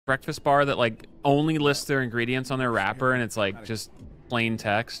breakfast bar that like only lists their ingredients on their wrapper, and it's like just plain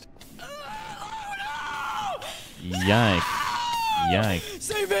text. Yikes! Yikes!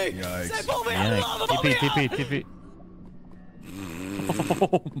 Save me! Yikes. Save me! Yikes! TP!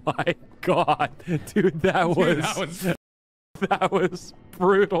 Oh my god, dude, that was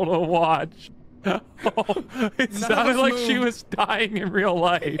brutal to watch. Oh, it sounded like she was dying in real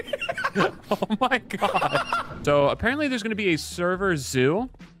life. Oh my god. So apparently there's going to be a server zoo,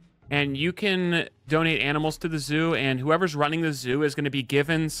 and you can donate animals to the zoo, and whoever's running the zoo is going to be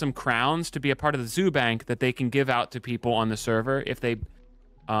given some crowns to be a part of the zoo bank that they can give out to people on the server if they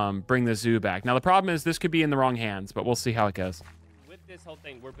bring the zoo back. Now the problem is this could be in the wrong hands, but we'll see how it goes. With this whole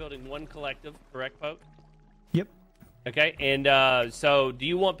thing, we're building one collective, correct, folks? Yep. Okay, and so do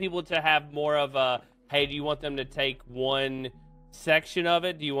you want people to have more of a, hey, do you want them to take one section of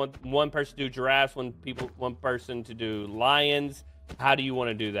it? Do you want one person to do giraffes, one person to do lions? How do you want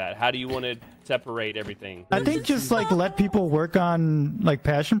to do that? How do you want to separate everything? I think just like let people work on like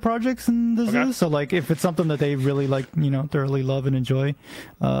passion projects in the zoo. So like if it's something that they really like, you know, thoroughly love and enjoy,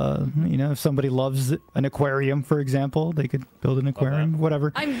 you know, if somebody loves an aquarium, for example, they could build an aquarium,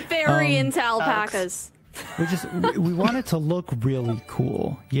 whatever. I'm very into alpacas. We want it to look really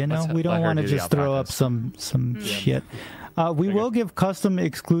cool, you know. We don't want to just throw up some shit. We will give custom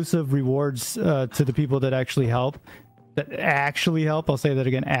exclusive rewards to the people that actually help. I'll say that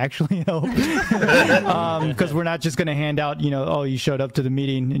again, actually help. Because we're not just going to hand out, you know, oh, you showed up to the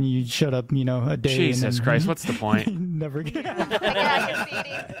meeting and you showed up, you know, a day. Jesus Christ, what's the point? Never again.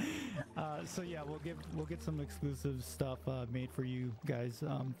 So yeah, we'll get some exclusive stuff made for you guys,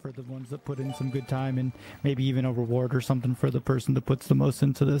 for the ones that put in some good time, and maybe even a reward or something for the person that puts the most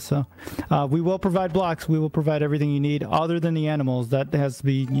into this. So we will provide blocks. We will provide everything you need other than the animals. That has to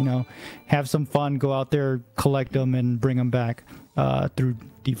be, you know, have some fun, go out there, collect them, and bring them back through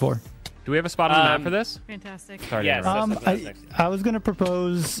D4. Do we have a spot on the map for this? Fantastic. Sorry, yes, I was going to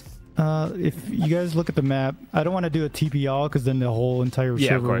propose, if you guys look at the map, I don't want to do a TP all because then the whole entire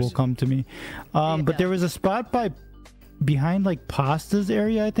server will come to me. But there was a spot behind like Pasta's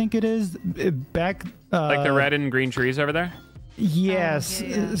area, I think it is, back like the red and green trees over there. Yes,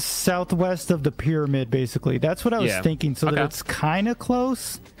 southwest of the pyramid, basically. That's what I was thinking. So that it's kind of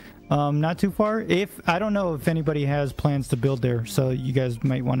close, not too far. I don't know if anybody has plans to build there, so you guys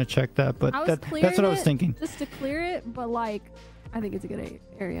might want to check that. But that's what I was thinking. Just to clear it, but like, I think it's a good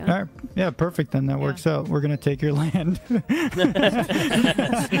area. All right. Yeah, perfect. Then that works out. We're gonna take your land.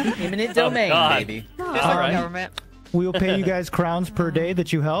 Eminent domain, baby. Government. We will pay you guys crowns per day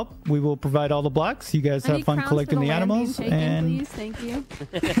that you help. We will provide all the blocks. You guys have fun collecting the animals. Please. Thank you.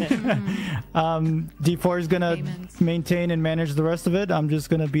 D4 is gonna maintain and manage the rest of it. I'm just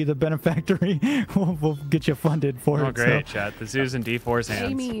gonna be the benefactory. we'll get you funded for it. Oh, great, chat. The zoo's in D4's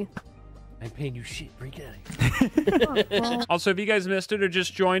hands. Amy. I'm paying you shit. Bring it. Also, if you guys missed it or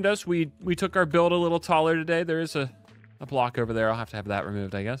just joined us, we took our build a little taller today. There is a block over there. I'll have to have that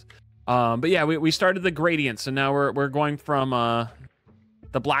removed, I guess. But yeah, we started the gradient, so now we're going from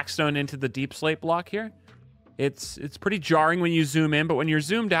the blackstone into the deep slate block here. It's pretty jarring when you zoom in, but when you're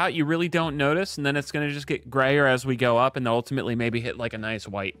zoomed out, you really don't notice, and then it's going to just get grayer as we go up, and ultimately maybe hit like a nice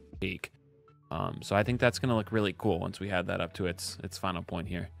white peak. So I think that's going to look really cool once we add that up to its final point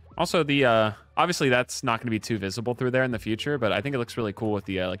here. Also, the obviously that's not going to be too visible through there in the future, but I think it looks really cool with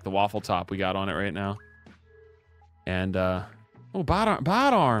the like the waffle top we got on it right now. And oh, bot arm,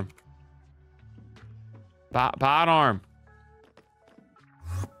 bot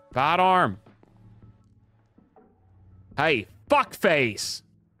arm. Hey, fuck face.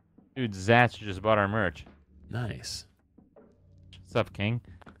 Dude, Zats just bought our merch. Nice. What's up, King?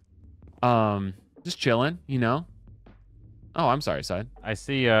 Just chilling, you know. Oh, I'm sorry, Side. I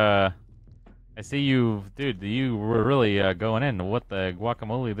see you, dude. You were really going in. What the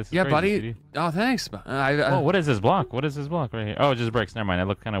guacamole? This is crazy, buddy. Dude. Oh, thanks. Oh, what is this block? What is this block right here? Oh, just bricks. Never mind. That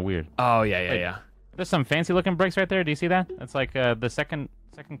looked kind of weird. Oh, yeah. There's some fancy looking bricks right there. Do you see that? It's like the second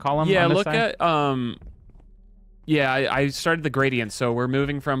column. Yeah, on this look side. at yeah, I started the gradient, so we're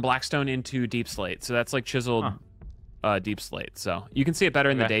moving from blackstone into deep slate. So that's like chiseled deep slate. So you can see it better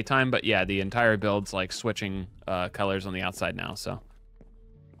in the daytime, but yeah, the entire build's like switching colors on the outside now. So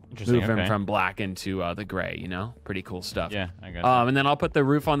moving from black into the gray, you know, pretty cool stuff. Yeah, I got it. And then I'll put the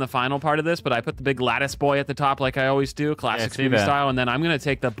roof on the final part of this, but I put the big lattice boy at the top like I always do, classic movie style, and then I'm gonna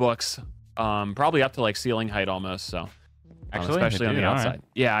take the books probably up to like ceiling height almost. So actually, especially on the outside. Right.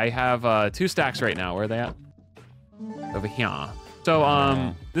 Yeah, I have 2 stacks right now. Where are they at? Over here.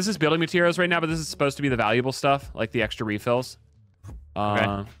 So this is building materials right now, but this is supposed to be the valuable stuff, like the extra refills.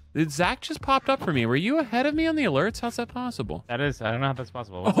 Zach just popped up for me. Were you ahead of me on the alerts? How's that possible? That is, I don't know how that's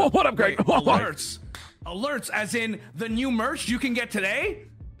possible. Oh, what up, Greg? Alerts. Alerts, as in the new merch you can get today?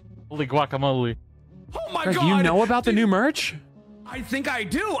 Holy guacamole. Oh my Greg, god. you know about the new merch? I think I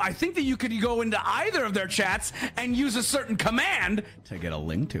do. I think that you could go into either of their chats and use a certain command to get a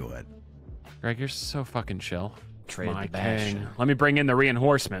link to it. Greg, you're so fucking chill. Trade My the bash. king. Let me bring in the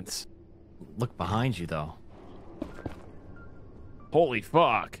reinforcements. Look behind you, though. Holy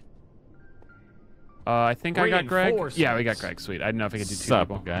fuck. I think I got Greg. Reinforcements. Yeah, we got Greg. Sweet. I didn't know if I could do two Sup,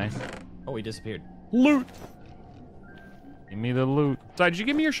 people. guys? Oh, he disappeared. Loot. Give me the loot. So, did you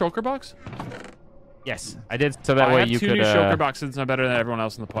give me your shulker box? Yes, I did. So that I way have you two could. new shulker boxes. I'm better than everyone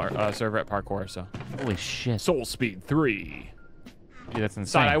else in the server at parkour. So. Holy shit. Soul Speed 3. Dude, that's insane.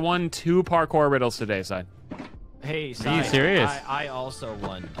 Side, I won 2 parkour riddles today, Side. Hey, Are you serious? I also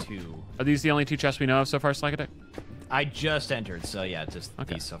won 2. Are these the only 2 chests we know of so far, Slackaday? I just entered, so yeah, just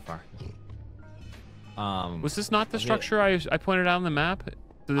Okay. these so far. Was this not the structure I pointed out on the map?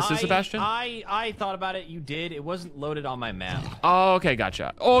 So this is Sebastian? I thought about it. You did. It wasn't loaded on my map. Oh, okay,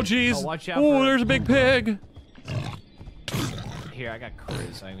 gotcha. Oh, jeez. Oh, watch out Oh, for- there's a big pig. Here, I got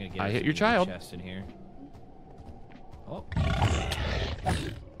Chris. I'm gonna get. I us hit a your new child. Chest in here. Oh.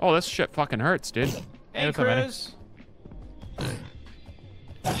 Oh, this shit fucking hurts, dude. Hey, what's up, Eddie? Chris.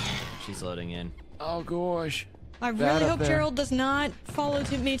 She's loading in. Oh, gosh. I Bad really up hope there. Gerald does not follow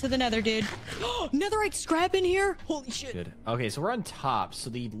me to the nether, dude. Netherite scrap in here? Holy shit. Good. Okay, so we're on top.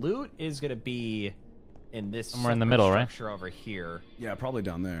 So the loot is gonna be in this Somewhere in the separate middle, right? structure over here. Yeah, probably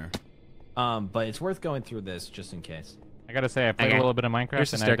down there. But it's worth going through this just in case. I gotta say, I played Okay. a little bit of Here's Minecraft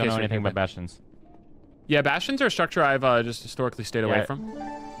the and I don't staircase know right anything here, about bastions. Yeah, bastions are a structure I've just historically stayed away Yeah. from.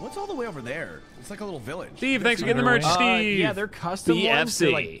 What's all the way over there? It's like a little village. Steve, thanks for getting the merch, Steve. Yeah, they're custom ones.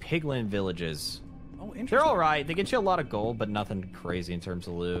 They're like BFC. piglin villages. Oh, interesting. They're all right. They get you a lot of gold, but nothing crazy in terms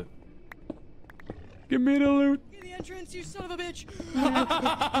of loot. Give me the loot. The entrance, you son of a bitch.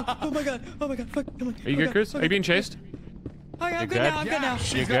 Oh my god. Oh my god. Fuck. Oh my god. Are you good, Cruz? Are you being chased? Okay, I'm You good good? now. I'm good now.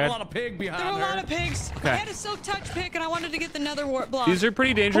 She's You got good? a lot of pig behind There were her. a lot of pigs. Okay. I had a silk touch pick and I wanted to get the nether wart block. These are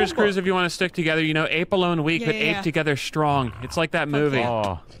pretty dangerous, Cruz, if you want to stick together. You know, ape alone weak, Yeah, but yeah, ape yeah. together strong. It's like that movie.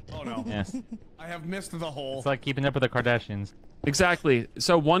 Oh, Oh no. yes. I have missed the hole. It's like keeping up with the Kardashians. Exactly.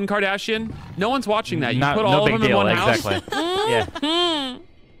 So one Kardashian, no one's watching that. You Not, put no all of big them in deal, one house. exactly. Yeah.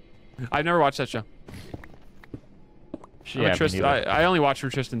 I've never watched that show. I'm a Yeah, me Tristan, neither. I only watch for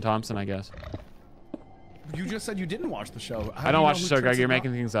Tristan Thompson, I guess. You just said you didn't watch the show. How I do don't you know watch the who show, Greg. Tristan You're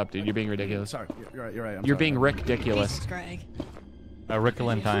Thompson- making things up, dude. You're being ridiculous. Sorry, you're right. You're right. I'm You're sorry. being ridiculous. Jesus, Greg. A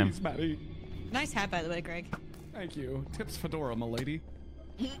Ricklin time. Please, Maddie. Nice hat, by the way, Greg. Thank you. Tips fedora, my lady.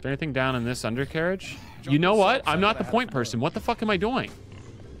 Is there anything down in this undercarriage? You know what? I'm not the point person. What the fuck am I doing?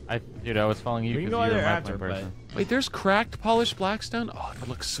 Dude, I was following you We can because go you were there my after, point person. Wait, there's cracked polished blackstone? Oh, that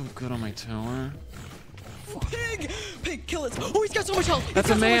looks so good on my tower. Pig! Pig, kill it. Oh, he's got so much health. That's It's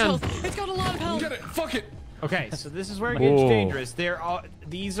got a man. So much health. It's got a lot of health. Get it. Fuck it. Okay, so this is where it gets Whoa. dangerous.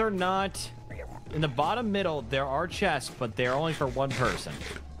 These are not in the bottom middle. There are chests, but they're only for one person.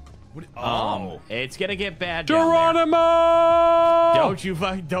 Oh. It's gonna get bad down there. Geronimo!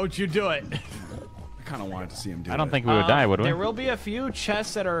 Don't you do it. I kind of wanted to see him do I don't it. think we would die, would we? There will be a few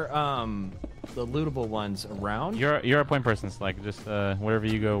chests that are the lootable ones around. You're a point person, so like just wherever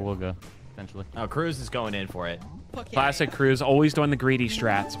you go, we'll go. Essentially. Oh, Cruz is going in for it. Fuck yeah. Classic Cruz, always doing the greedy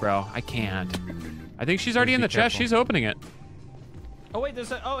strats, bro. I can't. I think she's already in the Be chest. careful. She's opening it. Oh wait,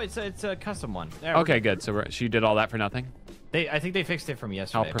 it's a custom one. There, Okay, good. So she did all that for nothing? I think they fixed it from How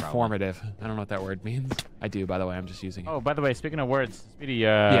yesterday. probably. performative. I don't know what that word means. I do, by the way. I'm just using it. Oh, by the way, speaking of words, Speedy,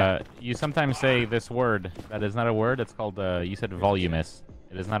 Yeah. you sometimes say this word that is not a word. It's called you said voluminous.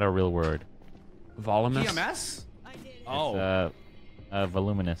 It is not a real word. Voluminous? PMS? I did. Oh. It's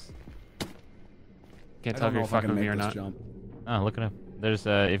voluminous. Can't I tell don't if know you're if I can fucking with me make or this not. jump. Oh, look it up. There's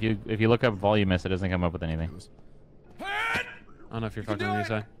if you look up voluminous, it doesn't come up with anything. I don't know if you're can fucking do with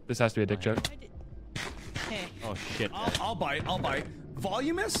me, it. Si. This has to be a dick joke. I did. Hey. Oh shit. I'll bite. I'll bite.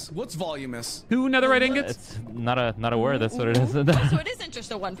 Voluminous? What's voluminous? 2 netherite ingots? It's not a word. That's what it is. So it isn't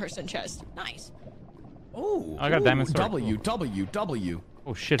just a one-person chest. Nice. Oh. I got a diamond sword. W.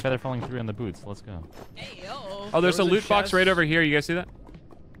 Oh shit! Feather falling through in the boots. Let's go. Hey, yo. Oh, there's a There was a loot box chest. right over here. You guys see that?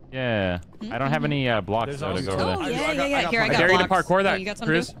 Yeah. I don't have any blocks though to go over Oh, there. yeah, I got- yeah. I got Here, I plenty. got Dare you to blocks. parkour Oh, that, you got some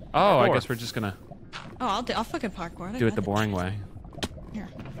Cruz? too? Oh, I Parkour. guess we're just gonna Oh, I'll fucking parkour. do it the boring way. Here.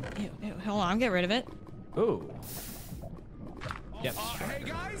 Ew, hold on, get rid of it. Ooh. Yep. Hey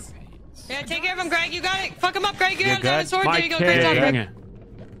guys. Yeah, take care of him, Greg. You got it. Fuck him up, Greg. You got a good? diamond sword. My There you go. Great job, Greg. king.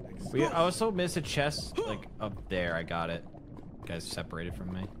 We also missed a chest like up there. I got it. You guys separated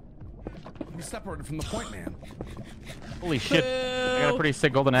from me. We separated from the point man. Holy shit! I got a pretty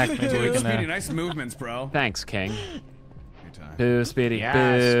sick golden axe. Maybe we Dude, can. Speedy, nice movements, bro. Thanks, King. Anytime. Boo, Speedy.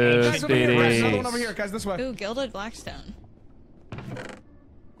 Yes. Boo, Guys, over here. There's another Speedy. one over here. Guys, this way. Ooh, gilded blackstone.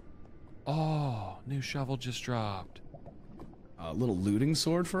 Oh, new shovel just dropped. A little looting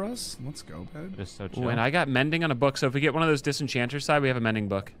sword for us. Let's go, babe. Just so chill. Ooh, and I got mending on a book, so if we get one of those disenchanters side, we have a mending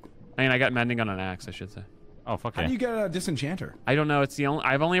book. I mean, I got mending on an axe, I should say. Oh fuck How yeah! do you get a disenchanter? I don't know. It's the only.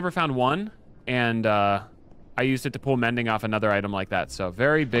 I've only ever found one, and I used it to pull mending off another item like that. So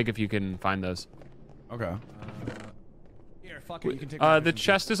very big if you can find those. Okay. Here, fuck it. You can take The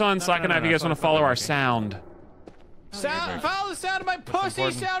chest is on Slack and I if you guys want to follow our sound. Follow the sound of my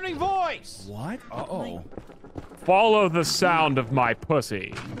pussy-sounding voice. What? Uh-oh. Follow the sound of my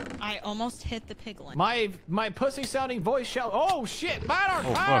pussy. I almost hit the piglin. My pussy-sounding voice shall. Oh shit! Bad arm!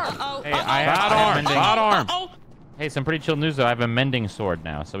 Oh Bad fuck! arm! Hey, I have Bad arm. mending. Bad arm. Hey, some pretty chill news though. I have a mending sword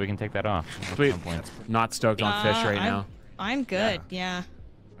now, so we can take that off. at Sweet. some point. Not stoked on fish right now. I'm good. Yeah.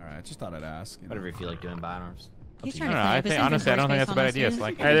 All right, just thought I'd ask. You know. Whatever you feel like doing, bad arms. He's I trying don't to know. clean I up his think honestly, I don't think inventory that's a bad space idea. on It's us,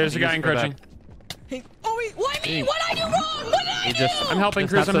 like, dude. Hey, there's a guy use for that. encroaching. Hey, oh wait, why me? What did I do wrong? What did I He do? just I'm helping,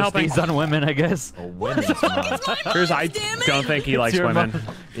 just Cruz. not I'm so helping. steezed on women, I guess. Oh, women's It's my Cruz, I mom, damn it. don't think he likes your women. mom.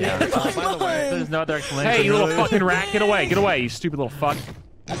 Yeah. By the way, there's no other explanation. Hey, you little fucking rat. Get away. Get away, you stupid little fuck.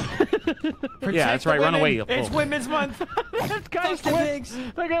 Yeah, that's right. Run away, you It's fool. Women's Month. That guy's Fuck the pigs.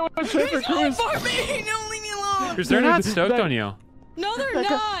 That guy went straight for He's going Cruz. for me. Don't leave me alone. Cruz, they're not stoked on you. No, they're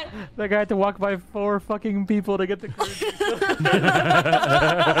not. That guy had to walk by 4 fucking people to get the Cruz.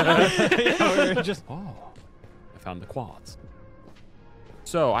 Oh, I found the quads.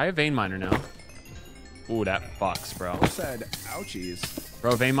 So I have vein miner now. Ooh, that fucks, bro. Who said ouchies?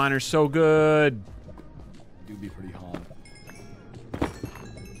 Bro, vein miner's so good. Do be pretty home.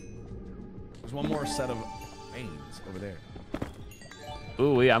 There's one more set of veins over there.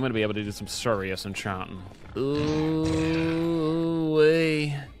 Ooh, yeah, I'm gonna be able to do some serious enchanting. Ooh,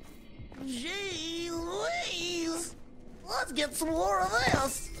 wee. Gee Louise! Let's get some more of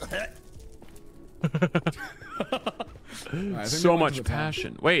this! Alright, So much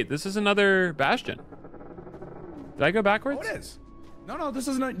passion. Wait, this is another bastion. Did I go backwards? Oh, it is. No, this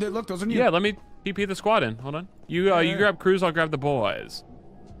isn't. Look, those are new. Yeah, let me TP the squad in. Hold on. You you grab Cruz, I'll grab the boys.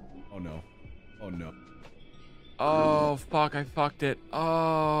 Oh no. Oh no. Oh fuck, I fucked it.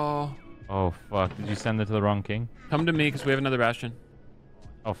 Oh. Oh fuck! Did you send it to the wrong king? Come to me because we have another bastion.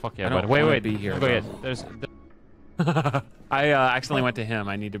 Oh fuck yeah! I don't But wait, wanna wait. be here, Go bro. ahead. There's. I accidentally went to him.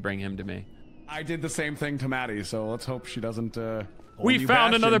 I need to bring him to me. I did the same thing to Maddie, so let's hope she doesn't. We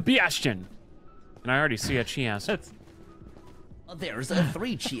found another bastion. And I already see a chest. There's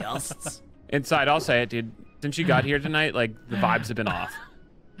 3 chests. Inside, I'll say it, dude. Since you got here tonight, like, the vibes have been off.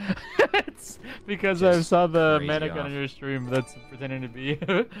 It's because I saw the crazy medic off. on your stream that's pretending to be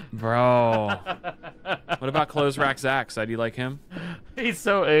you. Bro. What about Close Rack Zach? Do you like him? He's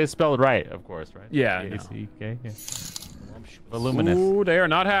so it's spelled right, of course, right? Yeah, I know. A-C-K, yeah. Voluminous. Ooh, they are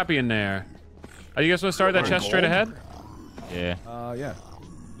not happy in there. Are you guys want to start that chest straight ahead? Yeah. Yeah.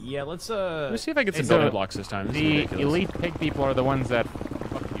 Yeah, let's Let me see if I get some So, building blocks this time. This is The ridiculous. elite pig people are the ones that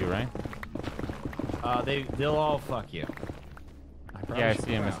fuck you, right? they'll all fuck you. Yeah, I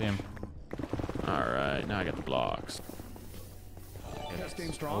see him. I see him. Alright, now I got the blocks.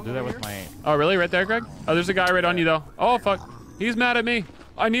 I'll do that with my. Oh, really? Right there, Greg? Oh, there's a guy right on you, though. Oh, fuck. He's mad at me.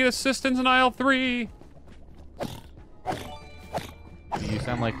 I need assistance in aisle 3. You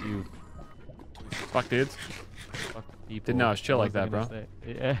sound like you Fuck, dudes. fuck people. Didn't know I was chill like that, bro.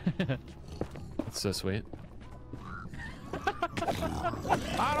 Yeah. That's so sweet.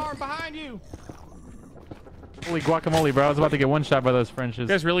 Hot arm behind you. Holy guacamole, bro! I was about to get one shot by those Frenches. You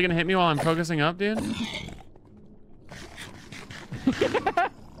guys really gonna hit me while I'm focusing up, dude?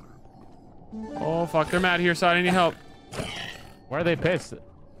 Oh, fuck. They're mad here, so I need help. Why are they pissed?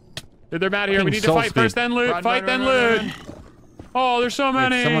 Dude, they're mad here. We Fucking need to soul fight speed. first, then loot. Run, Fight, run, then run, loot. Oh, there's so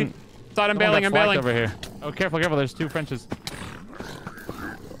many. someone- Side, I'm Someone bailing. got I'm flanked bailing. over here. Oh, careful, careful! There's 2 Frenches.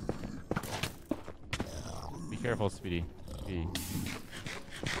 Be careful, Speedy. Speedy.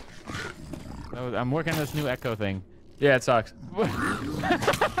 Oh, I'm working on this new echo thing. Yeah, it sucks.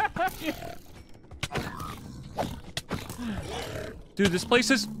 Dude, this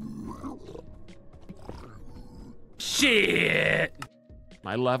place is... Shit!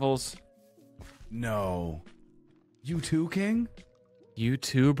 My levels. No. You too, King? You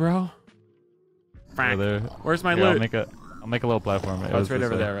too, bro? Frank, there. where's my Here, loot? I'll make a little platform. Oh, it's right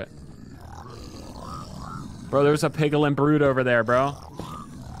over there, right? Bro, there's a piglin brood over there, bro.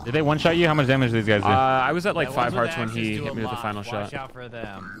 Did they one-shot you? How much damage did these guys do? I was at like The 5 ones with hearts when access he to hit me with the unlock. final Watch shot. out for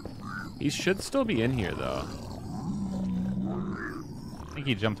them. He should still be in here, though. I think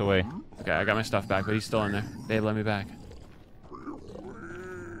he jumped away. Okay, I got my stuff back, but he's still in there. Babe, let me back.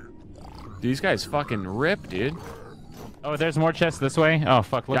 These guys fucking rip, dude. Oh, there's more chests this way. Oh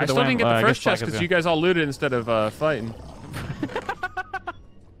fuck! Look Yeah, I at the still wind. didn't get the I first guess Black chest is because gonna- you guys all looted instead of fighting.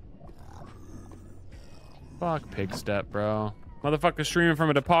 Fuck pig step, bro. Motherfucker streaming from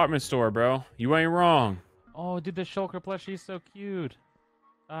a department store, bro. You ain't wrong. Oh, dude, the shulker plushie is so cute.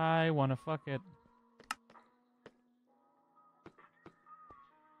 I wanna fuck it.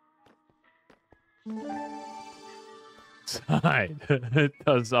 Side. It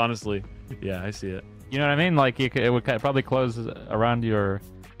does, honestly. Yeah, I see it. You know what I mean? Like it would probably close around your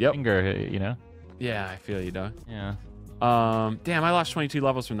finger. You know? Yeah, I feel you, dog. Yeah. Damn, I lost 22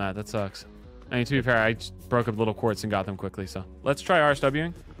 levels from that. That sucks. I mean, to be fair, I just broke up little quartz and got them quickly, so. Let's try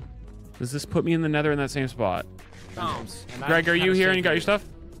RSWing. Does this put me in the nether in that same spot? Greg, are you here and you got your stuff?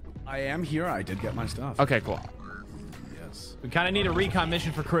 I am here. I did get my stuff. Okay, cool. Yes. We kind of need a recon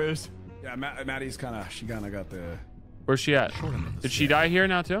mission for Cruz. Yeah, Maddie's kind of, she kind of got the... Where's she at? Did she die here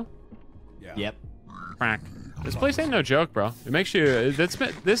now, too? Yeah. Yep. Crack. This place ain't no joke, bro. It makes you...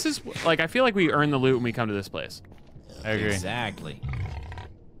 This is... Like, I feel like we earn the loot when we come to this place. I agree. Exactly.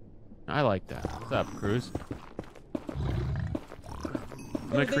 I like that. What's up, Cruz?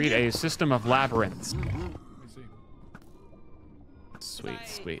 I'm gonna create a system of labyrinths. Sweet,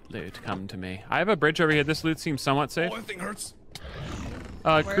 sweet loot. Come to me. I have a bridge over here. This loot seems somewhat safe. Oh, that thing hurts.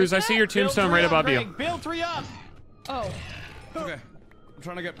 Cruz, I see your tombstone right above you. Build 3 up. Oh. Okay. I'm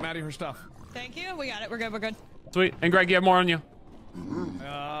trying to get Maddie her stuff. Thank you. We got it. We're good. We're good. Sweet. And Greg, you have more on you.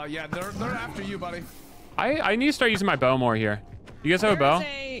 Yeah, they're after you, buddy. I need to start using my bow more here. You guys have a bow?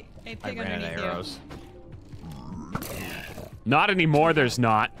 A pig I ran out of underneath arrows. Not anymore, there's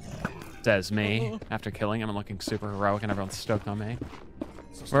not. Says me. After killing him, I'm looking super heroic and everyone's stoked on me.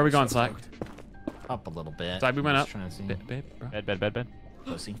 Where are we going, Slack? Up a little bit. Side, we went up. Trying to see. Babe, bro. Bed.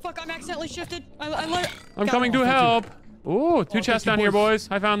 Pussy. Fuck, I'm accidentally shifted. I'm coming to help. Ooh, two chests down here, boys.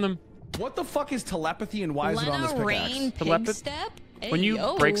 I found them. What the fuck is telepathy and why is it on this Rain pickaxe? pig step. When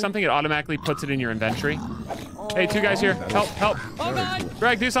you break something, it automatically puts it in your inventory. Hey, two guys here. Help. Oh god.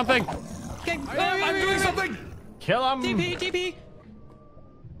 Greg, do something. Okay. I'm doing something. Kill him. TP.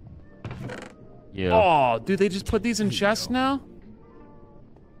 Yeah. Oh, dude, they just put these in chests now?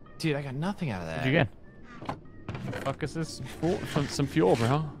 Dude, I got nothing out of that. What'd you get? Fuck is this? Some fuel,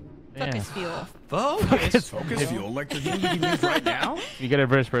 bro. Focus fuel. Focus fuel, like the thing you can use right now? You get a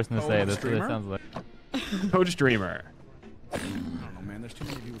British person to Oh, say it. the That's what it streamer? sounds like. Coach Dreamer. I don't know, man. There's too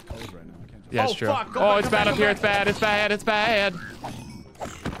many of you with codes right now. I can't just... Yeah, it's Oh, true. fuck. Go Oh, back, it's go bad back, up go here. back. It's bad.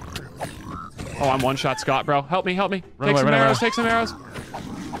 Oh, I'm one shot Scott, bro. Help me. Run Take away, some run away. arrows. Take some arrows.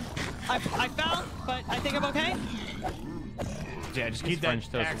 I fell, but I think I'm okay. Yeah, just keep French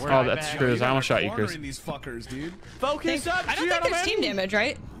that toast axe work. Oh, right that's back. Cruz. I almost shot you, Cornering Cruz. these fuckers, dude. Focus up, I don't think there's team damage,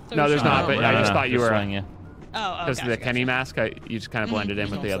 right? So No, we there's should- not, but I just thought you were... swing you. Oh, Because of the Kenny mask, you just kind of blended in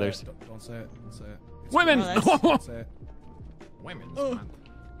with the others. Don't say it. Don't say it. It's Women! Don't say it. Women's Oh. month.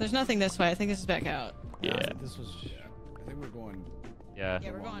 There's nothing this way. I think this is back out. Yeah. This was. I think we're going... Yeah.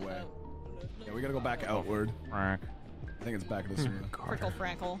 Yeah, we're going way. out. Yeah, we gotta go back outward. Frack. I think it's back this way. Frickle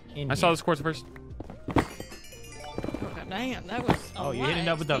frackle. I saw this quartz first. Oh, god damn, that was. Oh, you hitting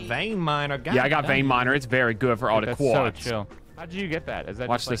up with the vein miner. God Yeah, I got damn. vein miner. It's very good for all the That's quartz. so chill. How did you get that? Is that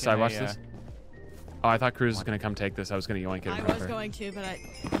Watch just this like side. in Watch a, this. Oh, I thought Cruz was gonna come take this. I was gonna yoink it. I was going to,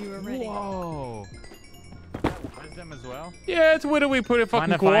 but you were ready. Whoa. Wisdom as well? Yeah, it's what do we put it fucking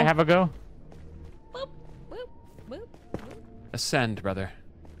Mind if cool? I have a go? Whoop, whoop, whoop. Ascend, brother.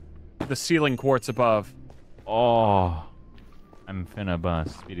 The ceiling quartz above. Oh. I'm finna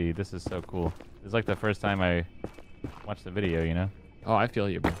bust, Speedy. This is so cool. This is like the first time I watched the video, you know? Oh, I feel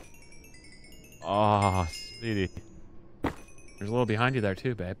you, bro. Oh, Speedy. There's a little behind you there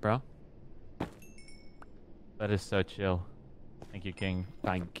too, babe, bro. That is so chill. Thank you, King.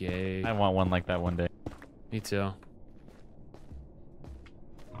 Thank you. I want one like that one day. Me too.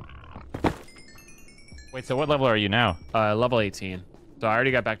 Wait, so what level are you now? Level 18. So I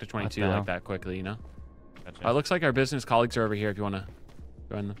already got back to 22 What the like hell? that quickly, you know? Gotcha. It looks like our business colleagues are over here if you want to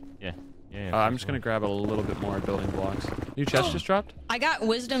join them. Yeah. I'm just going to grab a little bit more building blocks. New chest just dropped? I got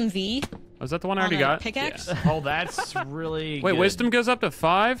Wisdom V. Was that the one I already on a got? pickaxe? Yeah. Oh, that's really. Wait, good. Wisdom goes up to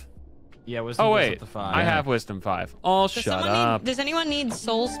 5? Yeah, wisdom. Oh, goes wait. up to 5. I have Wisdom 5. Oh, Does shut someone up. does anyone need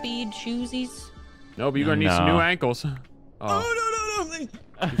soul speed shoesies? No, but you're going to need some No. new ankles. Oh,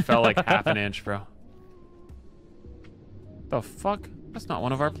 no. you fell like half an inch, bro. The fuck? That's not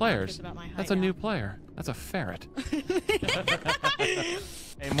one of our players. about my height That's a now. new player. That's a ferret.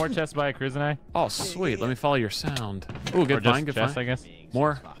 Hey, more chests by Cruz and I? Oh, sweet. Let me follow your sound. Ooh, Or good just find, good chests, find. I guess?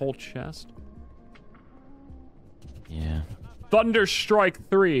 More whole chest. Yeah. Thunder Strike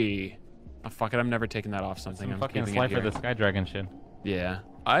 3. Oh, fuck it. I'm never taking that off something. Some I'm fucking keeping it slide for here. the Sky Dragon shit. Yeah.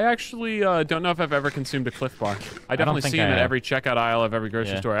 I actually don't know if I've ever consumed a Cliff Bar. I definitely think see I them at have. every checkout aisle of every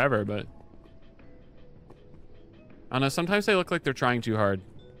grocery Yeah. store ever, but I don't know. Sometimes they look like they're trying too hard.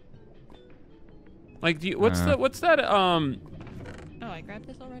 Like, what's that? Oh, I grabbed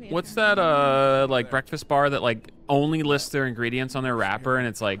this already. What's that? Like breakfast bar that like only lists their ingredients on their wrapper and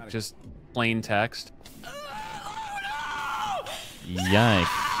it's like just plain text. Yikes.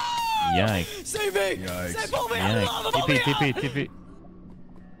 Yikes. Save me! Yikes. Pull me out of the lava! Pull me TP, out! TP, TP.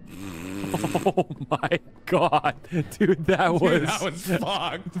 Oh my god, dude, that was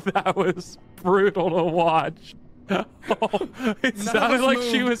fucked. that was brutal to watch. Oh, it sounded like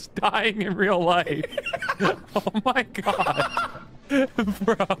she was dying in real life. Oh my god,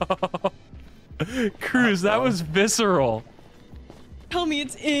 bro. Cruz, that was visceral. Tell me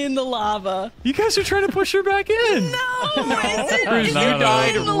it's in the lava. You guys are trying to push her back in. No, Cruz, you No.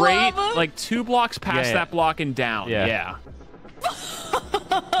 died in the right lava? like 2 blocks past Yeah. that block and down. Yeah. Yeah.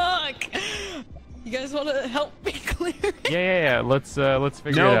 Fuck. You guys want to help me clear it? Yeah. Let's figure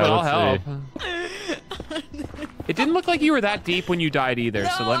No, it out. but I'll Let's help. see. It didn't look like you were that deep when you died either,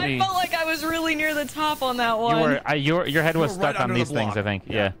 so let me. I felt like I was really near the top on that one. You were, your head was You were right stuck on under the these things, block. I think.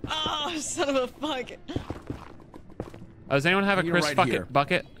 Yeah. Oh, son of a fuck. Does anyone have a You're Chris right here.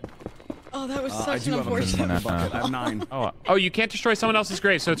 bucket? Oh, that was I such do an have a Christmas unfortunate. bucket. I have 9. Oh, you can't destroy someone else's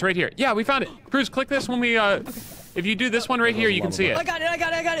grave, so it's right here. Yeah, we found it. Cruz, click this when we, if you do this one right here, you can see it. I got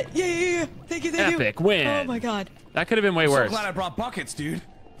it. Yeah. Thank you. Epic win. Oh my god. That could have been way So worse. glad I brought buckets, dude.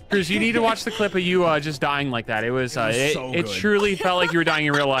 Cruz, you need to watch the clip of you just dying like that. It was, so it good. truly felt like you were dying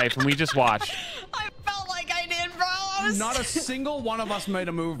in real life, and we just watched. I felt like I did, bro. I was Not a single one of us made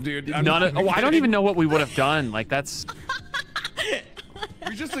a move, dude. I don't even know what we would have done. Like, that's...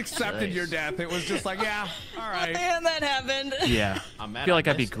 We just accepted your death. It was just like, yeah, all right. and that happened. Yeah. I'm I mad feel I like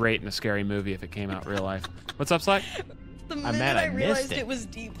that'd be missed it. great in a scary movie if it came out real life. What's up, Slack? The minute mad I I missed realized it. it was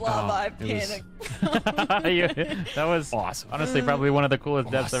deep lava, I it was- panicked. That was Awesome. honestly probably one of the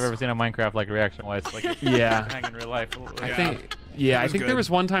coolest deaths I've ever seen on Minecraft, like reaction-wise. Like, Yeah. hang in real life. I think... Yeah, I was think good. there was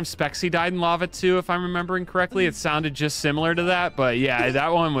one time Spexy died in lava too, if I'm remembering correctly. It sounded just similar to that, but yeah,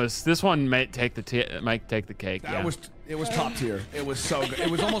 that one was. This one might take the cake. That Yeah. it was top tier. It was so good.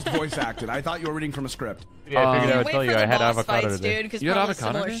 It was almost voice acted. I thought you were reading from a script. Yeah, I figured I would Wait tell for you the I had boss avocado fights, today. dude, because You had probably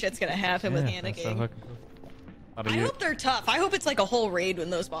avocado similar today? shit's gonna happen with Yeah, that's so panicking. fucking cool. How do I you? hope they're tough. I hope it's like a whole raid when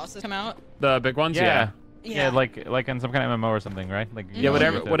those bosses come out. The big ones. Yeah. Yeah. Yeah, like in some kind of MMO or something, right? Like Yeah,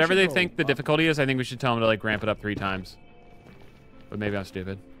 whatever. whatever they think the difficulty is, I think we should tell them to like ramp it up 3 times. But maybe I'm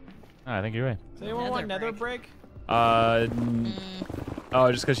stupid. I think you're right. Does anyone want Nether nether brick?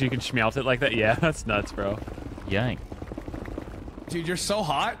 Oh, just because you can smelt it like that? Yeah, that's nuts, bro. Yank. Dude, you're so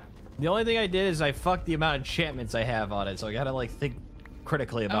hot. The only thing I did is I fucked the amount of enchantments I have on it, so I gotta like think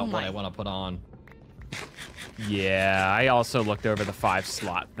critically about what my. I want to put on. Yeah, I also looked over the 5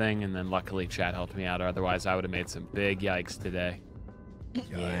 slot thing, and then luckily Chad helped me out. Otherwise, I would have made some big yikes today.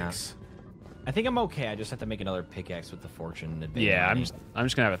 Yikes. I think I'm okay. I just have to make another pickaxe with the fortune. advantage. Yeah, I'm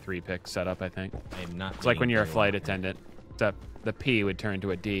just gonna have a 3-pick setup. I think I'm not. it's like when you're a doing flight very attendant. Except the P would turn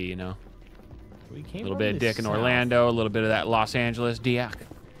to a D. You know, well. We a came little from bit of the Dick in south. Orlando, a little bit of that Los Angeles Diak.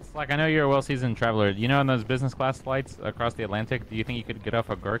 Like, I know you're a well-seasoned traveler. You know, on those business class flights across the Atlantic, do you think you could get off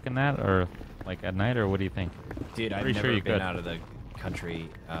a Gurk in that, or like at night, or what do you think? Dude, I've Pretty never sure you been could. out of the country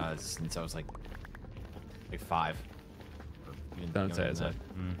since I was like 5. Or even Don't say younger it's than that.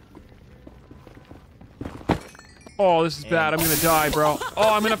 Oh, this is bad. I'm gonna die, bro.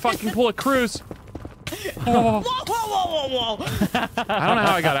 Oh, I'm gonna fucking pull a cruise. Oh. Whoa! I don't know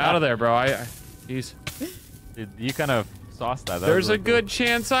how I got out of there, bro. Jeez. Dude, you kind of sauced that. That There's was a really good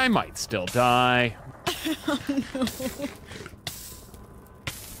chance I might still die.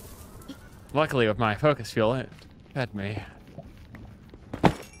 Luckily, with my focus fuel, it fed me.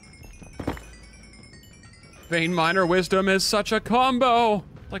 Vein Miner Wisdom is such a combo.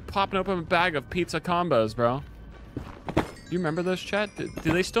 It's like popping open a bag of pizza combos, bro. You remember those, chat? Do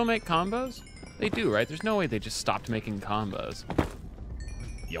they still make combos? They do, right? There's no way they just stopped making combos.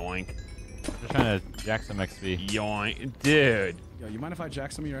 Yoink. cool. Just trying to jack some XP. Yoink. Dude. Yo, you mind if I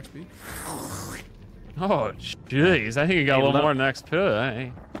jack some of your XP? Oh, jeez. I think you got a little more next to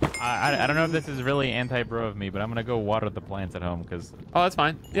it. I don't know if this is really anti-bro of me, but I'm gonna go water the plants at home because. Oh, that's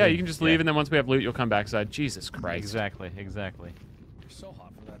fine. Yeah, you can just leave, Yeah. and then once we have loot, you'll come backside. Jesus Christ. Exactly. You're so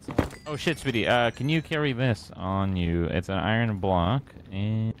hot for that song. Oh shit, sweetie. Can you carry this on you? It's an iron block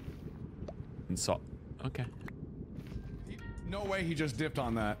and. And salt. Okay. No way he just dipped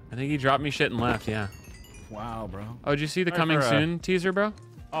on that. I think he dropped me shit and left, yeah. Wow, bro. Oh, did you see the Sorry coming for, soon teaser, bro?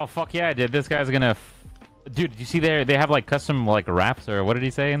 Oh fuck yeah, I did. This guy's gonna Dude, did you see they have like custom like wraps, or what did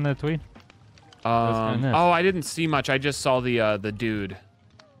he say in the tweet? Oh, I didn't see much. I just saw the dude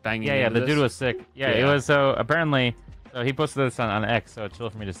banging. Yeah, into the this. dude was sick. Yeah, it was so apparently. So he posted this on X, so it's chill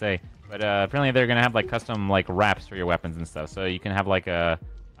for me to say. But apparently they're gonna have like custom like wraps for your weapons and stuff. So you can have like I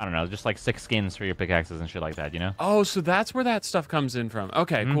don't know, just like 6 skins for your pickaxes and shit like that, you know? Oh, so that's where that stuff comes in from.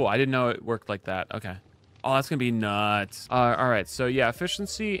 Okay, cool. I didn't know it worked like that. Okay. Oh, that's gonna be nuts. All right, so yeah,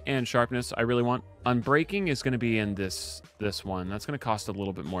 efficiency and sharpness I really want. Unbreaking is gonna be in this one. That's gonna cost a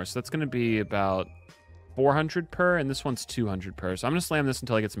little bit more. So that's gonna be about 400 per, and this one's 200 per. So I'm gonna slam this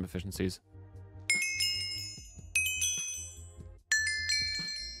until I get some efficiencies.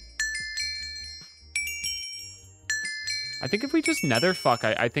 I think if we just nether fuck,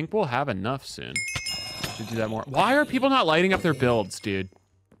 I think we'll have enough soon to do that more. Why are people not lighting up their builds, dude?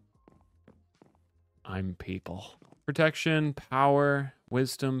 I'm people. Protection, power,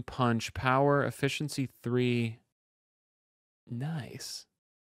 wisdom, punch, power, efficiency 3. Nice.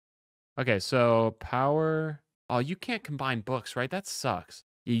 Okay, so power. Oh, you can't combine books, right? That sucks.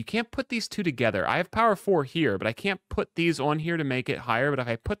 Yeah, you can't put these two together. I have power 4 here, but I can't put these on here to make it higher. But if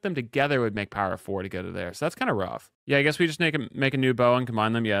I put them together, it would make power 4 to go to there. So that's kind of rough. Yeah, I guess we just make a new bow and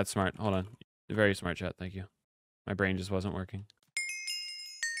combine them. Yeah, that's smart. Hold on. Very smart, chat. Thank you. My brain just wasn't working.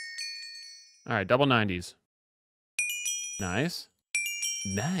 All right, double 90s. Nice.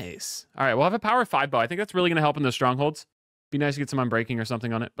 Nice. All right, we'll have a power 5 bow. I think that's really going to help in the strongholds. Be nice to get some unbreaking or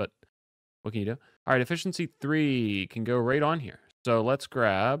something on it, but what can you do? All right, efficiency 3 can go right on here. So let's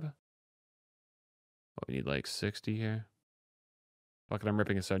grab. Oh, we need like 60 here. Fuck it, I'm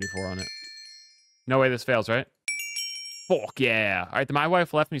ripping a 74 on it. No way this fails, right? Fuck yeah. All right, the My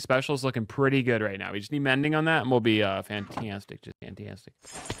Wife Left Me special is looking pretty good right now. We just need mending on that and we'll be fantastic. Just fantastic.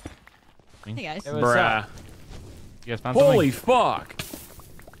 Hey guys. Bruh. You guys found Holy something? fuck.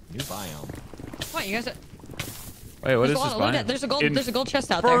 New biome. What, you guys are... Wait, what is There's this a lot- look biome? at- there's a gold chest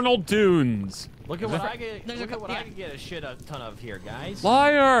out there. Infernal Dunes. Look at what I get. There's Look a at what yeah. I can get a shit a ton of here, guys.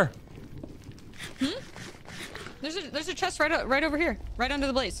 Liar. There's a chest right over here. Right under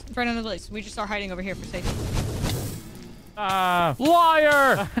the blaze. Right under the blaze. We just are hiding over here for safety.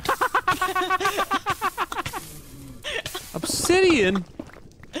 Liar. Obsidian.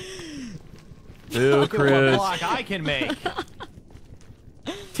 Look at what block I can make.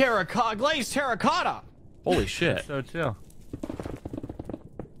 Terracotta, glazed terracotta. Holy shit. So chill.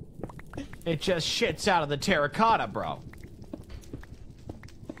 It just shits out of the terracotta, bro.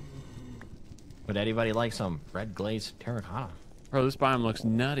 Would anybody like some red glazed terracotta? Bro, this biome looks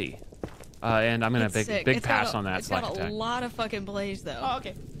nutty. And I'm gonna It's big sick. big It's pass got on that It's slack got a attack. lot of fucking blaze though. Oh,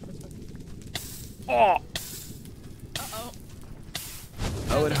 okay. Oh. Uh-oh.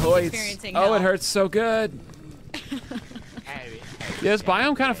 Oh, it He's hurts. experiencing Oh, it hell. hurts so good. Yeah, this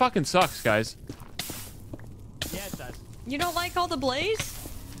biome kind of fucking sucks, guys. Yeah, it does. You don't like all the blaze?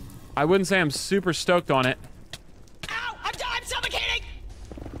 I wouldn't say I'm super stoked on it. Ow! I'm suffocating!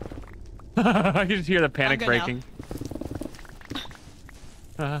 I can just hear the panic good breaking.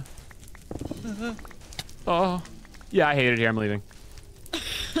 Oh. Yeah, I hate it here. I'm leaving.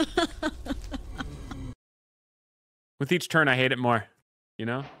 With each turn, I hate it more. You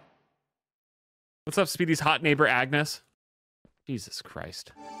know? What's up, Speedy's hot neighbor, Agnes? Jesus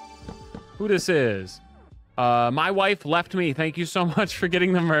Christ. Who this is? My wife left me. Thank you so much for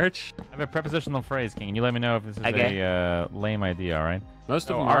getting the merch. I have a prepositional phrase, King, and you let me know if this is Okay. a lame idea, all right? Most of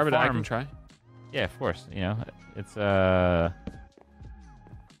So them our are, but I farm- can try. Yeah, of course. You know, it's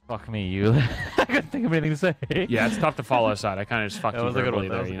fuck me, you. I couldn't think of anything to say. Yeah, it's tough to follow aside. I kind of just fucked That you was a good verbally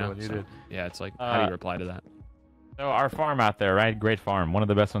one. That there, was a you good know? one. You So, did. yeah, it's like, how do you reply to that? So our farm out there, right? Great farm. One of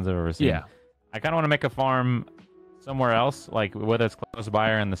the best ones I've ever seen. Yeah. I kind of want to make a farm somewhere else, like whether it's close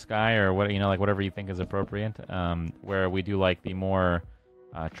by or in the sky or what, you know, like whatever you think is appropriate, where we do like the more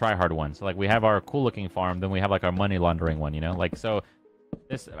try-hard one. So like we have our cool-looking farm, then we have like our money laundering one, you know? Like so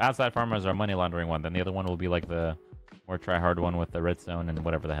this outside farm is our money laundering one, then the other one will be like the more try-hard one with the redstone and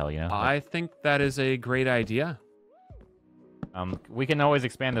whatever the hell, you know? I think that is a great idea. We can always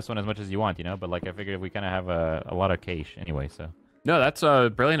expand this one as much as you want, you know? But like I figured we kind of have a lot of cache anyway, so. No, that's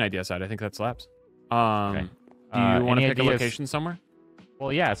a brilliant idea, Side. I think that slaps. Okay. Do you want to any pick a ideas? location somewhere?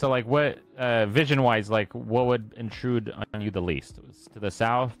 Well, yeah. So, like, what vision-wise, like, what would intrude on you the least? To the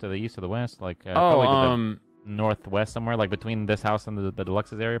south, to the east, to the west? Like, probably to the northwest somewhere, like between this house and the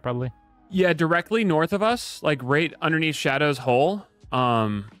Deluxe's area, probably. Yeah, directly north of us, like right underneath Shadow's hole,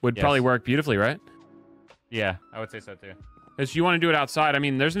 would Yes. probably work beautifully, right? Yeah, I would say so too. Because you want to do it outside. I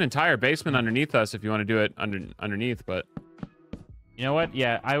mean, there's an entire basement underneath us if you want to do it underneath, but You know what?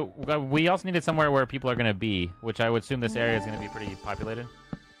 Yeah, we also needed somewhere where people are gonna be, which I would assume this area is gonna be pretty populated.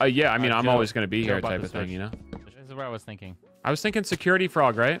 Yeah, I mean, I'm Joe- always going to be Joe here bought type the of thing, Switch. you know? This is what I was thinking. I was thinking security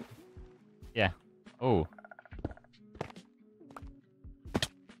frog, right? Yeah. Oh.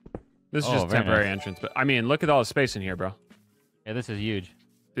 This is Oh, just very temporary nice. entrance, but I mean, look at all the space in here, bro. Yeah, this is huge.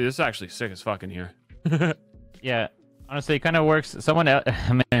 Dude, this is actually sick as fuck in here. Yeah. Honestly, it kind of works. Someone,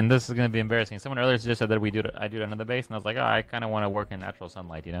 man, this is gonna be embarrassing. Someone earlier suggested that I do it under the base, and I was like, oh, I kind of want to work in natural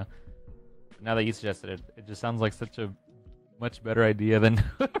sunlight, you know. Now that you suggested it, it just sounds like such a much better idea than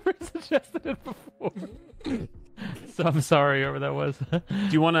whoever suggested it before. So I'm sorry, whoever that was. Do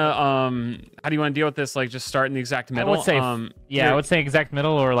you want to, how do you want to deal with this? Like, just start in the exact middle? I would say, I would say exact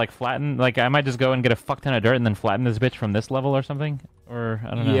middle, or like flatten. Like, I might just go and get a fuck ton of dirt and then flatten this bitch from this level or something. Or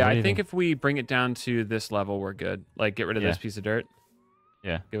I don't know. Yeah, I think if we bring it down to this level, we're good. Like, get rid of this piece of dirt.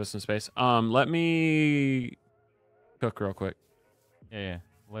 Yeah. Give us some space. Let me cook real quick. Yeah.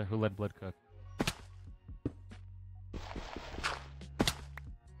 Who let blood cook?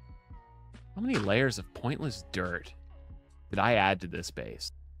 How many layers of pointless dirt did I add to this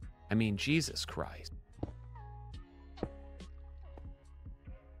base? I mean, Jesus Christ.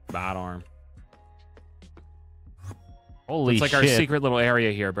 Bad arm. Holy shit. It's like our secret little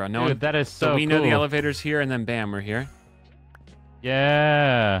area here, bro. Dude, that is so we know the cool. elevator's here, and then bam, we're here.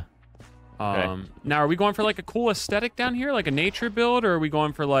 Yeah. Now, are we going for like a cool aesthetic down here, like a nature build, or are we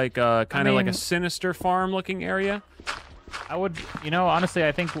going for like kind of like a sinister farm-looking area? I would, honestly,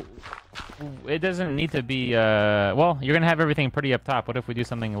 I think it doesn't need to be. Well, you're gonna have everything pretty up top. What if we do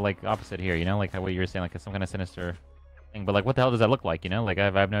something like opposite here? Like what you were saying, like some kind of sinister thing. But like, what the hell does that look like? Like I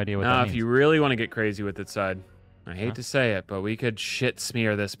have no idea what that means. If you really want to get crazy with its side, I hate to say it, but we could shit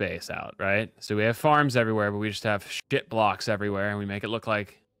smear this base out, right? So we have farms everywhere, but we just have shit blocks everywhere, and we make it look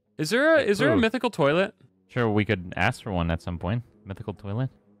like. Is there a mythical toilet? Sure, we could ask for one at some point. Mythical toilet.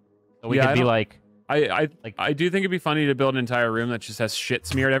 So we could be like. I do think it'd be funny to build an entire room that just has shit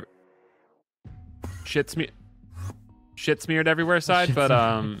smeared everywhere side, but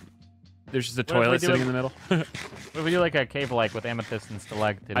there's just a toilet sitting in the middle. What if we do like a cave like with amethyst and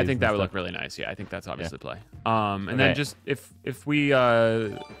stalactites? I think that would look really nice. Yeah, I think that's obviously play. And then just if we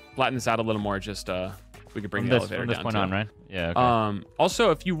flatten this out a little more, just we could bring the elevator from this down point too. on, right? Yeah. Okay.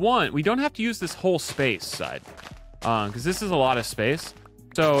 Also, if you want, we don't have to use this whole space side, because this is a lot of space.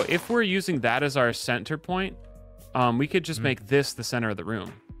 So if we're using that as our center point, we could just make this the center of the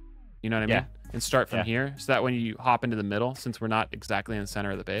room. You know what I mean? And start from here. So that when you hop into the middle, since we're not exactly in the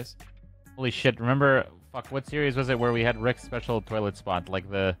center of the base. Holy shit. Remember, what series was it where we had Rick's special toilet spot? Like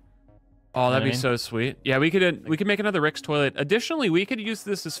the... Oh, that'd be so sweet. Yeah, we could make another Rick's toilet. Additionally, we could use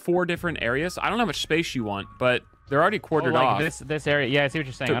this as 4 different areas. I don't know how much space you want, but they're already quartered off. This area. Yeah, I see what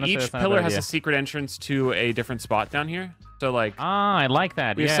you're saying. So Honestly, each pillar has a secret entrance to a different spot down here. So like, I like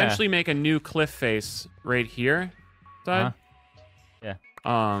that. We essentially make a new cliff face right here, side.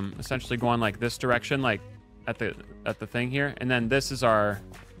 Yeah. Essentially going like this direction, like at the thing here, and then this is our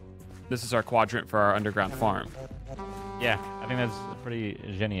quadrant for our underground farm. Yeah, I think that's pretty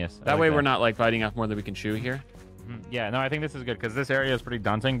genius. That way we're not like biting off more than we can chew here. Yeah, no, I think this is good because this area is pretty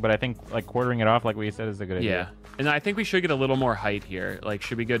daunting, but I think like quartering it off, like we said, is a good idea. Yeah, and I think we should get a little more height here. Like,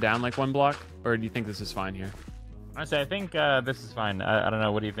 should we go down like 1 block, or do you think this is fine here? Honestly, I think this is fine. I don't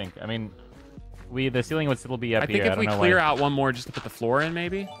know. What do you think? I mean, the ceiling would still be up here. I think if we clear out one more just to put the floor in,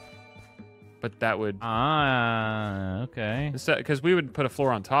 maybe. But that would. Okay. Because we would put a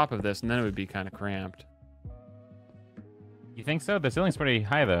floor on top of this, and then it would be kind of cramped. You think so? The ceiling's pretty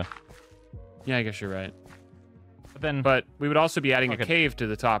high, though. Yeah, I guess you're right. But we would also be adding a cave to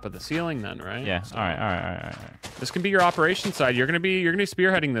the top of the ceiling, then, right? Yeah. So, all right. This can be your operation side. You're gonna be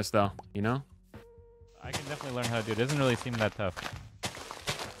spearheading this, though. You know. I can definitely learn how to do it. It doesn't really seem that tough.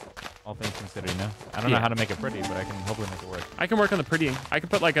 All things considered, I don't know how to make it pretty, but I can hopefully make it work. I can work on the prettying. I can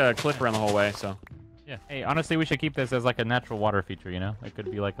put like a cliff around the whole way, so. Yeah. Hey, honestly, we should keep this as like a natural water feature, It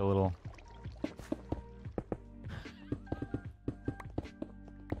could be like a little...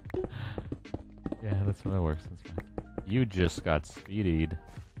 Yeah, that's what it works. That's fine. You just got speedied.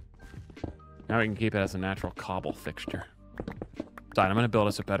 Now we can keep it as a natural cobble fixture. Fine, I'm gonna build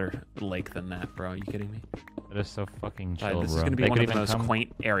us a better lake than that, bro. Are you kidding me? That is so fucking chill, This bro. is gonna be one of the most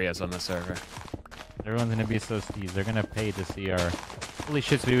quaint areas on the server. Everyone's gonna be so steezed. They're gonna pay to see our... Holy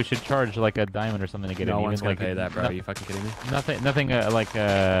shit, so we should charge like a diamond or something to get it. No one's gonna like, pay that, bro. Are you fucking kidding me? Nothing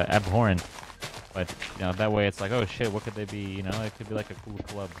abhorrent. But, that way it's like, oh shit, what could they be? It could be like a cool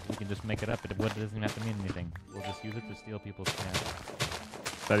club. We can just make it up. It doesn't even have to mean anything. We'll just use it to steal people's cash.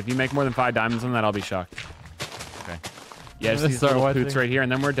 But if you make more than 5 diamonds on that, I'll be shocked. Okay. Yeah, just these little poots right here, and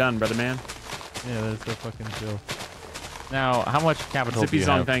then we're done, brother man. Yeah, that's so fucking chill. Now, how much capital do you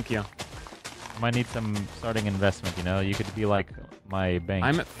Zippy Zong, have? thank you. Might need some starting investment, You could be like my bank.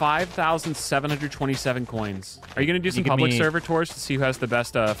 I'm at 5,727 coins. Are you gonna do some give public me- server tours to see who has the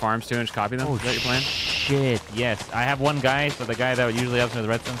best farms too and just copy them? Oh, Is that your plan? Shit, yes. I have one guy, so the guy that usually helps me with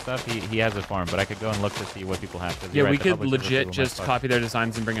redstone stuff, he has a farm, but I could go and look to see what people have. 'Cause Yeah, you're we right, the could public server legit people just might fuck. copy their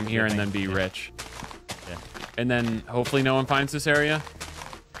designs and bring them here and then be rich. Yeah. And then hopefully no one finds this area.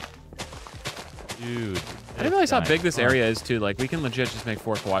 Dude. I didn't realize how big this area is too. Like we can legit just make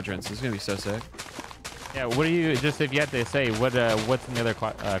 4 quadrants. This is gonna be so sick. Yeah, what do you, just if you had to say, what's in the other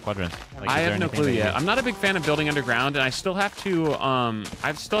quadrants? Like, I is there have no anything clue that you- yet. I'm not a big fan of building underground, and I still have to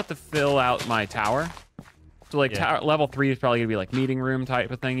fill out my tower. So like level 3 is probably gonna be like meeting room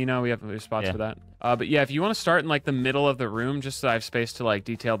type of thing. You know, we have spots for that. But yeah, if you want to start in like the middle of the room, just so I have space to like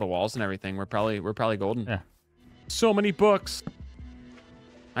detail the walls and everything, we're probably golden. Yeah. So many books.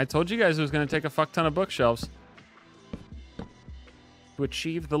 I told you guys it was gonna take a fuck ton of bookshelves to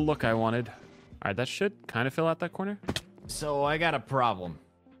achieve the look I wanted. All right, that should kind of fill out that corner. So I got a problem.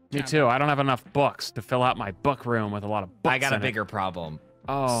 Me too. I don't have enough books to fill out my book room with a lot of books. I got a in it. bigger problem.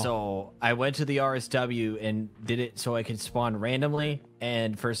 Oh. So I went to the RSW and did it so I could spawn randomly,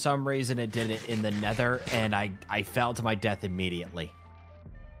 and for some reason it did it in the Nether, and I fell to my death immediately.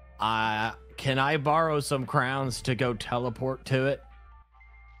 Can I borrow some crowns to go teleport to it?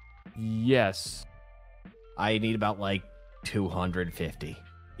 Yes. I need about like 250.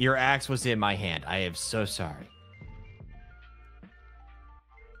 Your axe was in my hand. I am so sorry.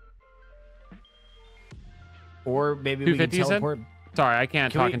 Or maybe we can 250 you said? teleport. Sorry, I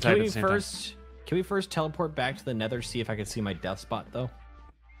can't talk and type at the same time. Can we first teleport back to the Nether, see if I can see my death spot though?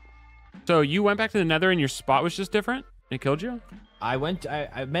 So you went back to the Nether and your spot was just different? It killed you? I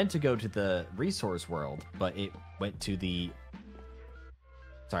meant to go to the resource world, but it went to the.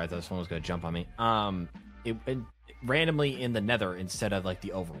 Sorry, I thought this one was gonna jump on me. It went randomly in the Nether instead of like the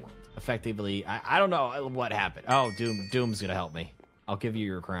overworld. Effectively, I don't know what happened. Oh, Doom's gonna help me. I'll give you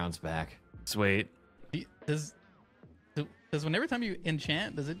your crowns back. Sweet. Does when every time you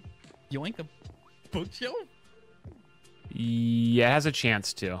enchant, does it yoink a bookshelf? Yeah, it has a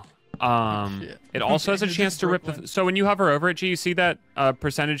chance to. It also has a It chance just to rip broke the. one. So when you hover over it, G, you see that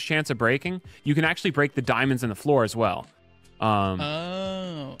percentage chance of breaking? You can actually break the diamonds in the floor as well.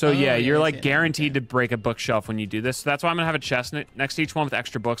 So yeah, you're like guaranteed to break a bookshelf when you do this. So that's why I'm gonna have a chest next to each one with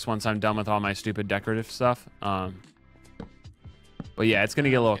extra books once I'm done with all my stupid decorative stuff. But yeah, it's gonna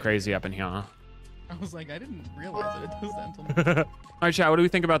get a little crazy up in here. Huh? I was like, I didn't realize that it does that until. All right, chat. What do we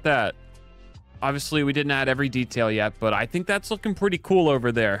think about that? Obviously, we didn't add every detail yet, but I think that's looking pretty cool over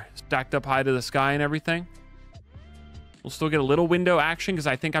there, stacked up high to the sky and everything. We'll still get a little window action because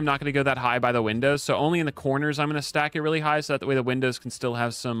I think I'm not going to go that high by the windows. So only in the corners I'm going to stack it really high, so that way the windows can still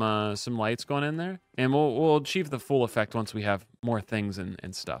have some lights going in there. And we'll achieve the full effect once we have more things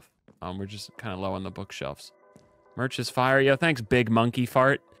and stuff. We're just kind of low on the bookshelves. Merch is fire. Yo, thanks, Big Monkey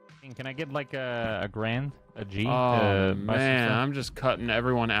Fart. Can I get like a grand, a G? Oh to buy some man, stuff? I'm just cutting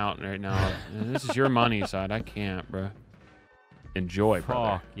everyone out right now. This is your money side. I can't, bro. Enjoy,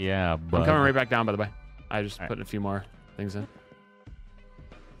 brother. Fuck yeah, bud. I'm coming right back down, by the way. I just put a few more things in.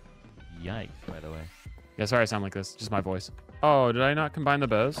 Yikes, by the way. Yeah, sorry I sound like this. Just my voice. Oh, did I not combine the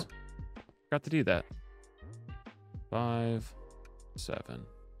bows? Forgot to do that. 5, 7.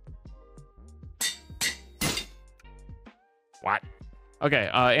 What? Okay,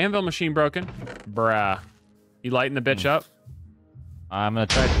 anvil machine broken. Bruh. You lighting the bitch up? I'm gonna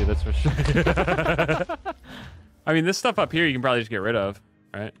try to, that's for sure. I mean, this stuff up here you can probably just get rid of,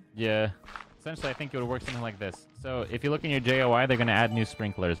 right? Yeah. Essentially, I think it would work something like this. So if you look in your JOI, they're gonna add new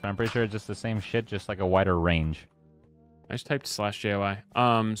sprinklers, but I'm pretty sure it's just the same shit, just like a wider range. I just typed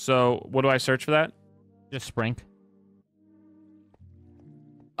 /JOI. So what do I search for that? Just sprink.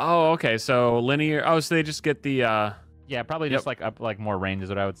 Oh, okay. So linear. Oh, so they just get the. Yeah, probably just like up like more range is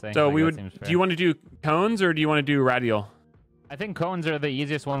what I would say. So Like, we that would. seems fair. Do you want to do cones or do you want to do radial? I think cones are the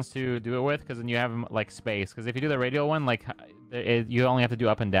easiest ones to do it with because then you have like space. Because if you do the radial one, like you only have to do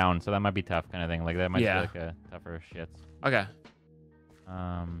up and down, so that might be tough kind of thing. Like that might be like a tougher shit. Okay.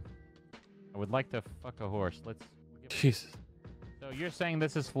 I would like to fuck a horse. Let's. Jesus. So you're saying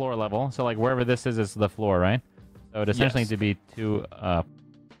this is floor level. So like wherever this is the floor, right? So it essentially Yes. need to be 2 up.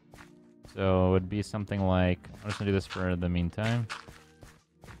 So it would be something like, I'm just gonna do this for the meantime.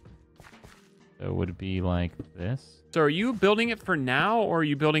 So it would be like this. So are you building it for now or are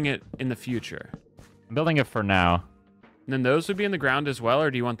you building it in the future? I'm building it for now. And then those would be in the ground as well,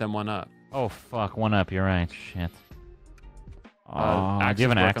 or do you want them one up? Oh fuck, 1 up. You're right. Shit. Oh, Axe do you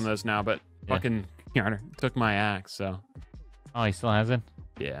have an is work axe? on those now, but fucking Yarner took my axe, so. Oh, he still has it?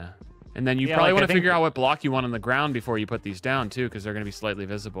 Yeah. And then you Yeah, probably like, I want to think- figure out what block you want on the ground before you put these down too, because they're going to be slightly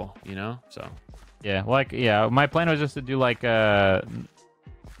visible, you know? So Yeah, like my plan was just to do like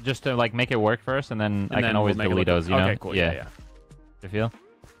just to like make it work first, and then I can always delete those. You know? Okay, cool. Yeah. You feel?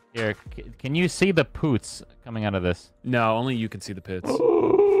 Here, can you see the poots coming out of this? No, only you can see the pits.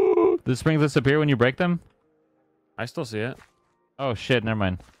 The springs disappear when you break them? I still see it. Oh shit! Never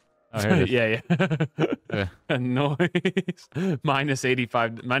mind. Oh, here it is. yeah. Noise. Minus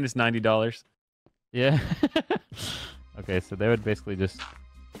 85. Minus $90. Yeah. Okay, so they would basically just.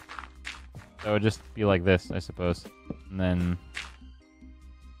 So it would just be like this, I suppose, and then.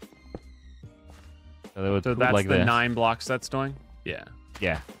 So, they would So that's like the this. 9 blocks that's doing? Yeah.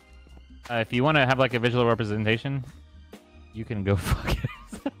 Yeah. If you want to have like a visual representation, you can go fuck it.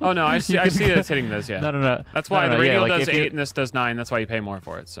 Oh no, I see that it's hitting this, yeah. No. That's why No, the radio like does 8 and this does 9. That's why you pay more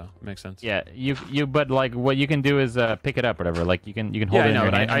for it, so it makes sense. Yeah, but like what you can do is pick it up, whatever. Like you can hold it in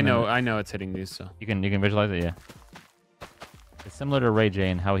your hand. I know it's hitting these, so. You can visualize it, yeah. It's similar to Ray J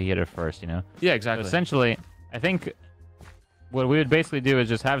and how he hit it first, you know? Yeah, exactly. So essentially, I think what we would basically do is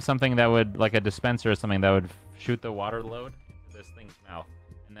just have something that would, like a dispenser or something that would shoot the water load to this thing's mouth.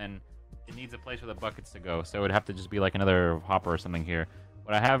 And then it needs a place where the buckets to go. So it would have to just be like another hopper or something here.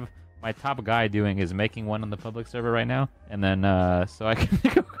 What I have my top guy doing is making one on the public server right now. And then, so I can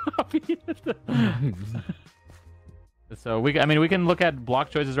go copy it. So we can look at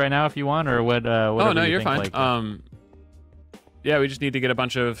block choices right now if you want, or what? Oh no, you're fine. Like, yeah, we just need to get a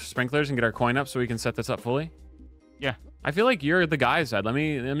bunch of sprinklers and get our coin up so we can set this up fully. Yeah. I feel like you're the guy, Zed. Let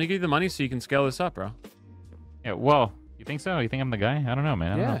me give you the money so you can scale this up, bro. Yeah. Well, you think so? You think I'm the guy? I don't know,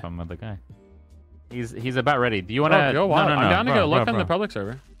 man. I don't know if I'm the guy. He's about ready. Do you want to? Go wild. No, I'm down to go look on bro. the public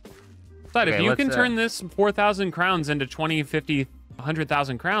server. But Okay, if you can let's, turn this 4,000 crowns into 20, 50,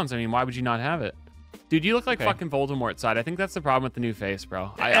 100,000 crowns, I mean, why would you not have it? Dude, you look like fucking Voldemort side. I think that's the problem with the new face,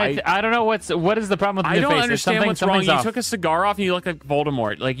 bro. I don't know what is the problem with the new face. I don't understand what's wrong. You Off. took a cigar off and you look like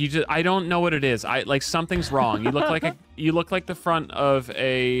Voldemort. Like I don't know what it is. Like something's wrong. You look like you look like the front of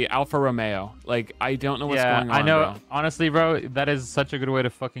a Alfa Romeo. Like I don't know what's going on. I know. Bro. Honestly, bro, that is such a good way to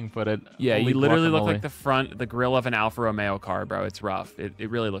fucking put it. Yeah, Holy you literally look guacamole. like the grill of an Alfa Romeo car, bro. It's rough. It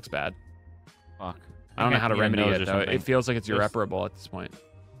really looks bad. Fuck. I don't know how to remedy nose it or though. something. It feels like it's irreparable at this point.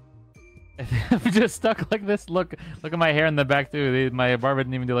 I'm just stuck like this. Look at my hair in the back too. My barber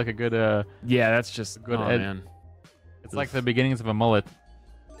didn't even do like a good. Yeah, that's just good. Oh man, it's like the beginnings of a mullet.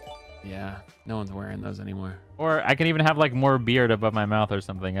 Yeah, no one's wearing those anymore. Or I can even have like more beard above my mouth or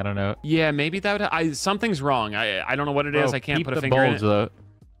something. I don't know. Yeah, maybe that would. Something's wrong. I don't know what it is. I can't put a finger in it. Though.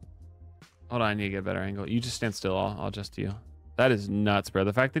 Hold on, I need to get a better angle. You just stand still. I'll adjust to you. That is nuts, bro.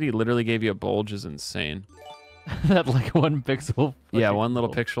 The fact that he literally gave you a bulge is insane. That like 1 pixel. Yeah, one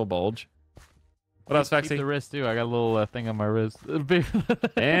little pixel bulge. What else, Fexy? The wrist too. I got a little thing on my wrist.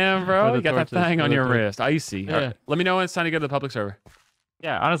 Damn, bro, you got that thing on your torches. wrist. Icy. Yeah. Right. Let me know when it's time to go to the public server.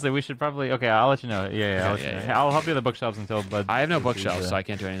 Yeah, honestly, we should probably. Okay, I'll let you know. Yeah, I'll let you know. I'll help you with the bookshelves until. But I have no bookshelves, so I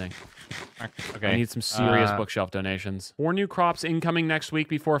can't do anything. Okay. I need some serious bookshelf donations. 4 new crops incoming next week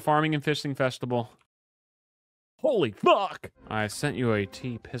before Farming and Fishing Festival. Holy fuck! I sent you a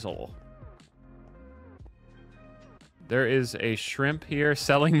T-pizzle. There is a shrimp here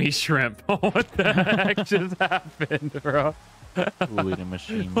selling me shrimp. What the heck just happened, bro? Eating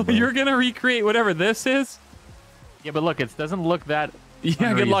machine. Bro. You're gonna recreate whatever this is? Yeah, but look, it doesn't look that.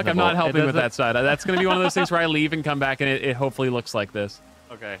 Yeah, good luck. I'm not helping with that doesn't- side. That's gonna be one of those things where I leave and come back and it hopefully looks like this.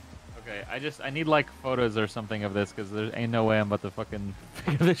 Okay. I need like photos or something of this because there ain't no way I'm about to fucking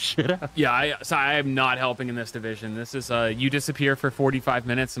figure this shit out. Yeah, I am not helping in this division. This is you disappear for 45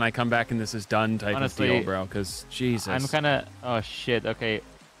 minutes and I come back and this is done type Honestly, of deal, bro. Because Jesus, I'm kind of oh shit. Okay,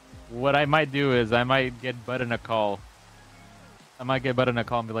 what I might do is I might get Bud in a call. I might get Bud in a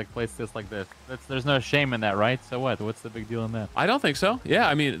call and be like, place this like this. There's no shame in that, right? So what? What's the big deal in that? I don't think so. Yeah,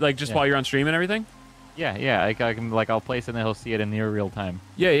 I mean, like just while you're on stream and everything. Yeah. I can like I'll place it and then he'll see it in near real time.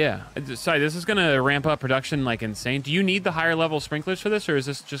 Yeah. Sorry, this is gonna ramp up production like insane. Do you need the higher level sprinklers for this, or is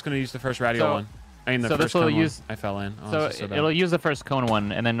this just gonna use the first radio one? I mean, the first cone one. I fell in. Oh, so this is so bad. it'll use the first cone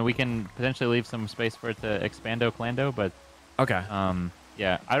one, and then we can potentially leave some space for it to expando clando. But okay.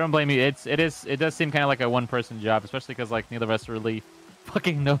 Yeah, I don't blame you. It does seem kind of like a one-person job, especially because like neither of us really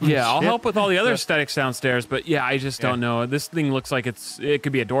fucking know. Yeah, I'll shit. help with all the other aesthetics downstairs, but yeah, I just don't know. This thing looks like it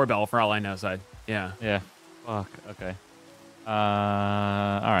could be a doorbell for all I know. Side. Yeah. Yeah. Fuck. Okay. All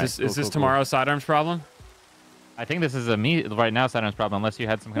right. Is this tomorrow's sidearms problem? I think this is a me right now sidearms problem, unless you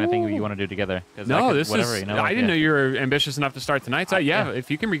had some kind of thing you want to do together. No, this whatever, is. You know, I didn't know you were ambitious enough to start tonight. So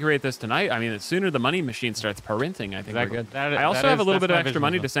if you can recreate this tonight, I mean, the sooner the money machine starts printing, I think we're good. I also have a little bit of extra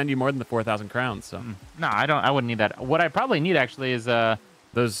money to send you more than the 4,000 crowns. So no, I don't. I wouldn't need that. What I probably need actually is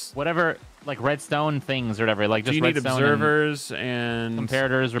those whatever. like redstone things or whatever. Like So just you need redstone observers and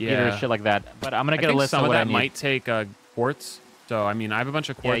comparators, repeaters, yeah. shit like that. But I'm gonna get I a think list some of of what that I need. might take quartz. So I mean, I have a bunch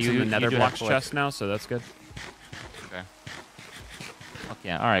of quartz in the nether do blocks have to, like- chest now, so that's good. Okay. Fuck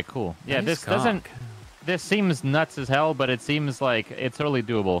yeah. All right. Cool. Yeah. Nice This cock. doesn't. This seems nuts as hell, but it seems like it's totally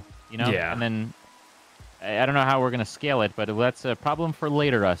doable. You know. Yeah. And then I don't know how we're gonna scale it, but that's a problem for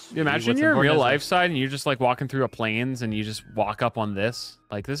later us. You imagine What's you're in important real is, like, life side and you're just like walking through a plains and you just walk up on this.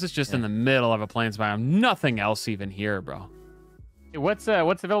 Like this is just in the middle of a plains biome. Nothing else even here, bro. Hey, what's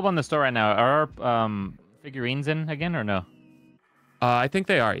available in the store right now? Are our figurines in again or no? I think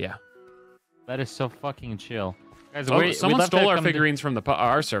they are, yeah. That is so fucking chill. Guys, Someone stole our figurines from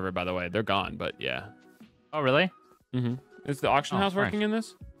our server, by the way. They're gone, but yeah. Oh, really? Mm-hmm. Is the auction house nice. working in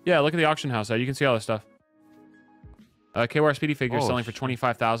this? Yeah, look at the auction house. You can see all this stuff. KWR Speedy figure is selling for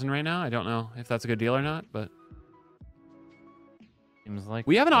 25,000 right now. I don't know if that's a good deal or not, but seems like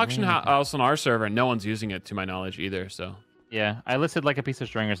we have an auction house on our server, and no one's using it to my knowledge either. So yeah, I listed like a piece of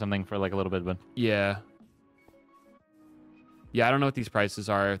string or something for like a little bit, but yeah, I don't know what these prices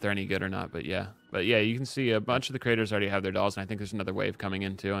are, if they're any good or not, but yeah, you can see a bunch of the creators already have their dolls, and I think there's another wave coming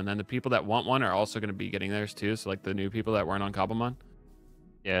in too. And then the people that want one are also going to be getting theirs too. So like the new people that weren't on Cobblemon.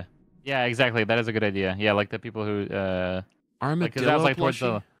 yeah. Yeah, exactly. That is a good idea. Yeah, like the people who Armadillo that was like towards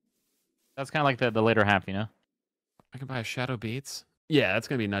plushie? that's kind of like the later half, you know. I can buy a Shadow Beats. Yeah, that's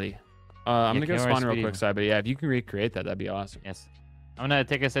gonna be nutty. I'm gonna go KWR spawn real Speedy. quick side, but yeah, if you can recreate that, that'd be awesome. Yes. I'm gonna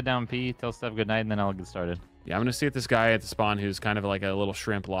take a sit down, pee, tell Steph good night, and then I'll get started. Yeah, I'm gonna see if this guy at the spawn who's kind of like a little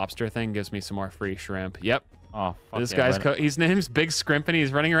shrimp lobster thing gives me some more free shrimp. Yep. Oh, fuck This yeah, guy's bud. his name's Big Scrimp, and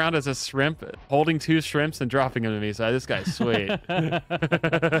he's running around as a shrimp, holding 2 shrimps and dropping them to me. So this guy's sweet. I'm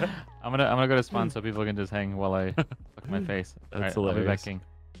gonna go to spawn so people can just hang while I fuck my face. That's All right, I'll be back, hilarious. King.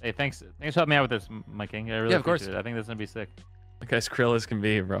 Hey, thanks for helping me out with this, my King. I really Yeah, of course. appreciate it. I think this is gonna be sick. That guy's krill as can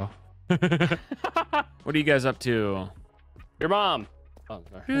be, bro. What are you guys up to? Your mom. Oh,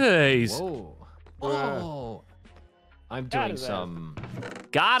 sorry. Jeez. Whoa. Whoa. I'm Got doing his ass. some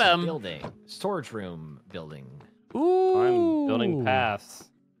Got him. building. Storage room building. Ooh. I'm building paths.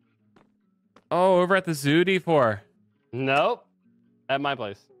 Oh, over at the zoo, D4. Nope. At my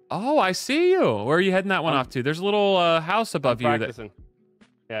place. Oh, I see you. Where are you heading that one off to? There's a little house above you. Practicing.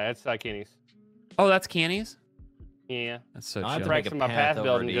 Yeah, it's Kenny's. Oh, that's Canny's? Yeah. That's so I have chill. to make a Practicing my path path over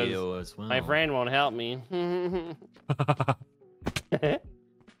building to because you as well. my friend won't help me.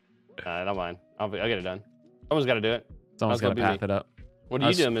 I don't mind. I'll get it done. Someone's got to do it. Someone's Might got to as well path be it up. What are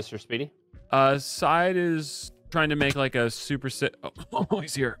you doing, Mr. Speedy? Side is trying to make like a super sit. Oh,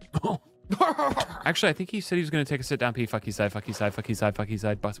 he's here. Actually, I think he said he was going to take a sit down pee. Fucky side, fucky side, fucky side, fucky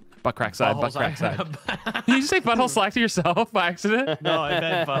side, butt crack side, butt crack side. Did you say butthole slack to yourself by accident? No, I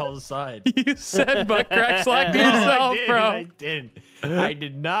meant butthole side. You said butt crack slack to No, yourself, I bro. I didn't. I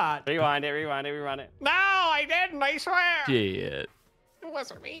did not. Rewind it, rewind it, rewind it. No, I didn't. I swear. Shit. It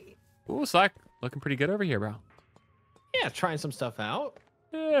wasn't me. Ooh, slack. Looking pretty good over here, bro. Yeah, trying some stuff out.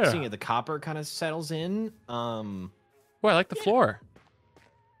 Yeah. Seeing if the copper kind of settles in. Well, I like the floor.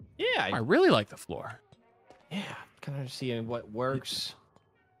 Yeah, I really like the floor. yeah, kind of seeing what works.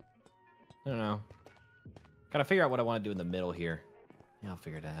 I don't know. Gotta figure out what I want to do in the middle here. Yeah, I'll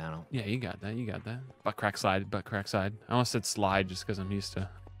figure that out. Yeah, you got that. You got that. Butt crack slide, butt crack side. I almost said slide just because I'm used to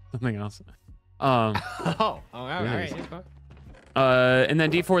something else. All right. And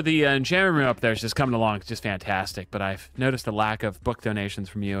then D4, the enchantment room up there is just coming along. It's just fantastic. But I've noticed a lack of book donations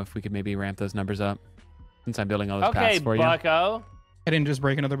from you. If we could maybe ramp those numbers up, since I'm building all those Okay, paths for you. bucko. I didn't just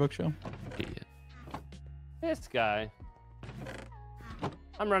break another bookshelf. This guy.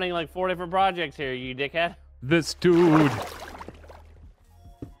 I'm running like 4 different projects here, you dickhead. This dude.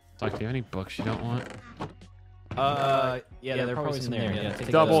 Doc, do you have any books you don't want? Yeah, they're probably some there. Yeah, take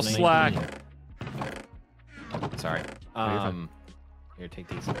Double those. slack. Sorry. fine. Here, take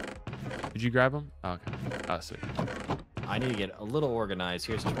these. Did you grab them? Oh, okay. Oh, sweet. I need to get a little organized.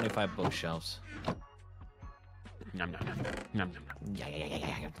 Here's 25 bookshelves. Nom, nom, nom. Nom, nom, nom.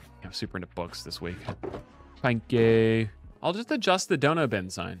 Yeah. I'm super into books this week. Thank you. I'll just adjust the dono bin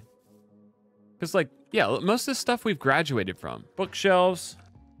sign. Because, like, yeah, most of this stuff we've graduated from. Bookshelves,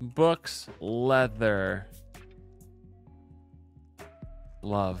 books, leather.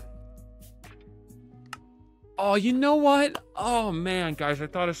 Love. Oh, you know what? Oh, man, guys, I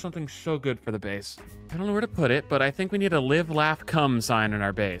thought of something so good for the base. I don't know where to put it, but I think we need a live, laugh, come sign in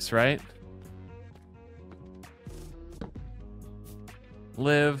our base, right?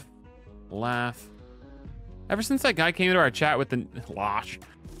 Live, laugh. Ever since that guy came to our chat with the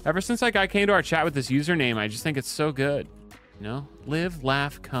Ever since that guy came to our chat with this username, I just think it's so good. You know? Live,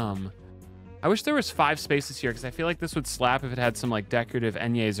 laugh, come. I wish there was 5 spaces here because I feel like this would slap if it had some like decorative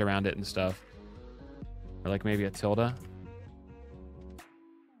enyes around it and stuff. Or like maybe a tilde.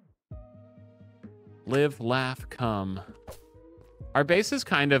 Live, laugh, come. Our base is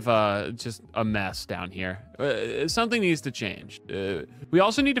kind of just a mess down here. Something needs to change. We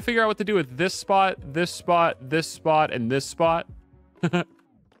also need to figure out what to do with this spot, this spot, this spot, and this spot.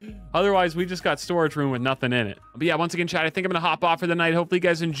 Otherwise, we just got storage room with nothing in it. But yeah, once again, chat, I think I'm going to hop off for the night. Hopefully you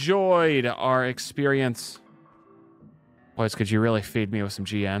guys enjoyed our experience. Boys, could you really feed me with some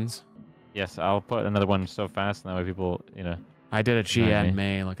GNs? Yes, I'll put another one so fast, and that way people, you know. I did a GN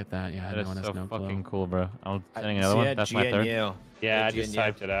May. Look at that. Yeah, that is so no fucking cool, bro. I'm sending another one. That's my third. Yeah, I just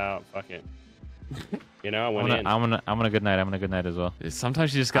typed it out. Fuck it. You know, I went in. I'm gonna good night. I'm gonna good night as well.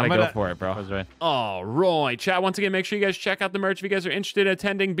 Sometimes you just gotta go for it, bro. That's right. All right, chat. Once again, make sure you guys check out the merch if you guys are interested in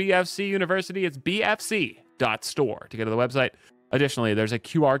attending BFC University. It's bfc.store to get to the website. Additionally, there's a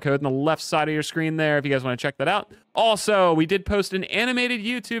QR code on the left side of your screen there if you guys want to check that out. Also, we did post an animated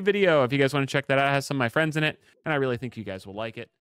YouTube video if you guys want to check that out. It has some of my friends in it, and I really think you guys will like it.